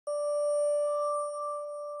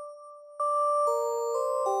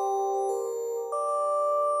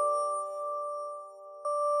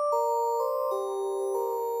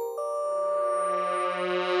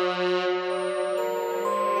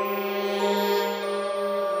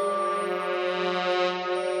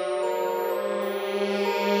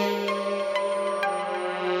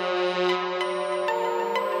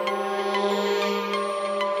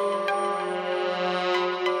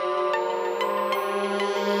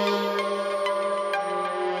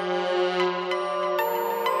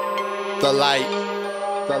The light,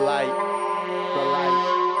 the light, the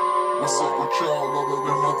light. What's up with y'all other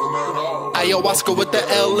than nothing at all? Ayahuasca with the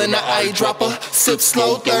L and the eyedropper. Sip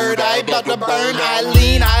slow, third eye, about to burn. I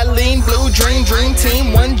lean, blue dream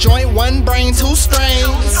team. One joint, one brain, two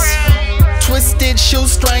strains. Twisted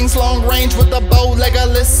shoestrings, long range with a bow,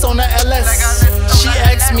 Legolas on the LS. She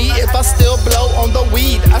asked me if I still blow on the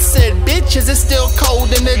weed. I said, bitch, is it still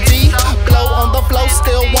cold in the D? Blow on the flow,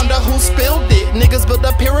 still wonder who spilled it. Niggas build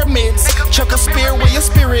the pyramids, chuck a spear where your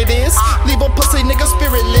spirit is. Leave a pussy nigga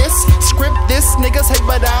spiritless. Script this, niggas hate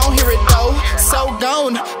but I don't hear it though. So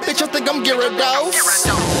gone, bitch, I think I'm Gyarados.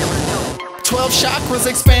 12 chakras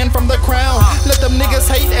expand from the crown. Let them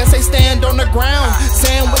niggas hate as they stand on the ground.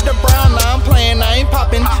 Sand with the brown, now I'm playing, I ain't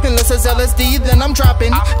popping. Unless it's LSD, then I'm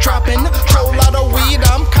dropping. Whole lot of weed,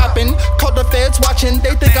 I'm copping. Call the feds watching,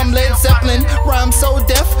 they think I'm Led Zeppelin. Rhyme so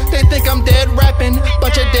deaf, they think I'm dead rapping.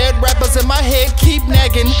 Bunch of dead rappers in my head keep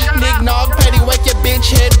nagging. Nig-nog, patty, wake your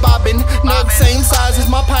bitch head bobbing. Nug same size as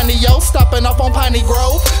my Piney-yo. Stopping off on Piney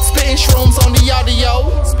Grove. Spitting shrooms on the audio.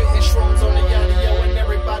 And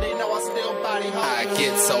everybody know I still I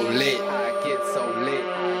get so lit, I get so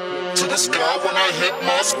lit, To the sky when I hit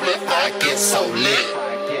my split, I get so lit,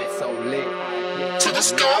 I get so lit, to the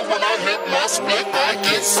sky when I hit my split, I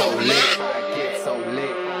get so lit, I get so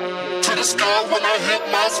lit, to the sky when I hit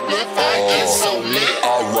my split, I get so lit.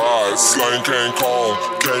 I ride, slang can't calm,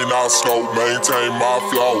 can't scope, maintain my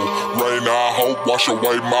flow. Rain I hope, wash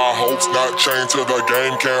away my hopes, not chained to the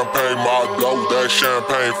game, campaign my dough. That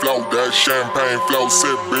champagne flow,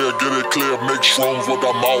 sip beer, get it clear, mix shrooms with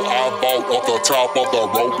the malt. I bought off the top of the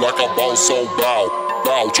rope like a boss, so bow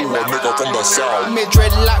to a nigga from the south. Me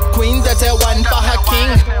dreadlock queen, that's a one for her king.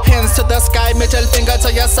 Hands to the sky, middle finger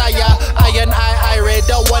to your sire. I read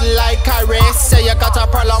the one like Kyrie. Say you got a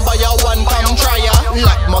problem, but you one come try ya.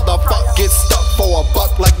 Like motherfucker, get stuck for a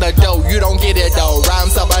buck like the dough. You don't get it though.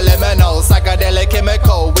 Rhymes subliminal, psychedelic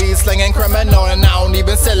chemical. Weed slinging criminal, and I don't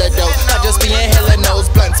even sell it though. I just be in hella nose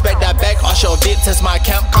blunt, spec that back. Usher Vitz is my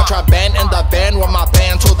camp. Contraband in the van with my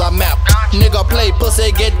band to the map. Nigga play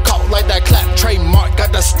pussy, get caught like that clap. Trademark,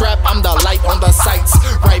 got the strap, I'm the light on the sights.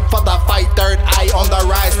 Right for the fight, third eye on the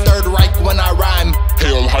rise. Third right when I rhyme.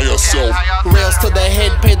 Hail higher self. Rails to the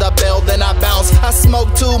head, pay the bill, then I bounce. I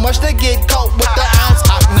smoke too much to get caught with the ounce.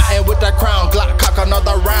 Hot nothing with the crown, Glock cock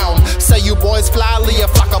another round. Say you boys fly, leave a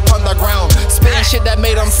flock upon the ground. Spitting shit that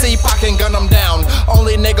made them see, pock and gun them down.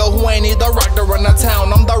 Only nigga who ain't need the rock to run the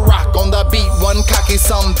town. I'm the rock on the beat, one cocky,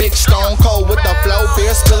 some bitch stone cold with the flow.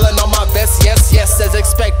 Beer spilling on my vest, yes, as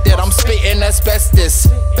expected. I'm spitting asbestos.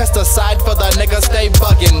 Pesticide for the niggas, stay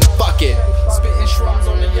bugging, fuck it. Spitting shrooms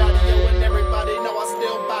on the audio and everybody know I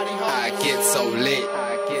still body hard. I get so lit,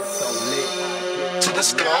 I get so lit. To the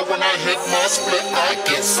sky when I hit my split, I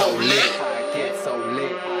get so lit, I get so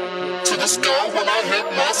lit. to the sky when I hit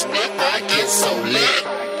my split, I get so lit,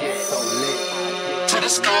 I get so lit. to the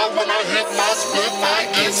sky when I hit my split, I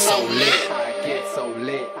get so lit, I get so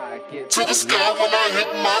lit, I get to the sky when I hit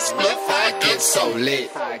my split, I get so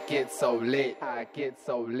lit, I get so lit, I get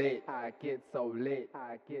so lit, I get so lit,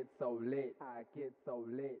 I get so lit, I get so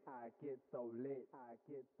lit, I get so lit, I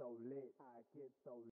get so lit, I get so lit.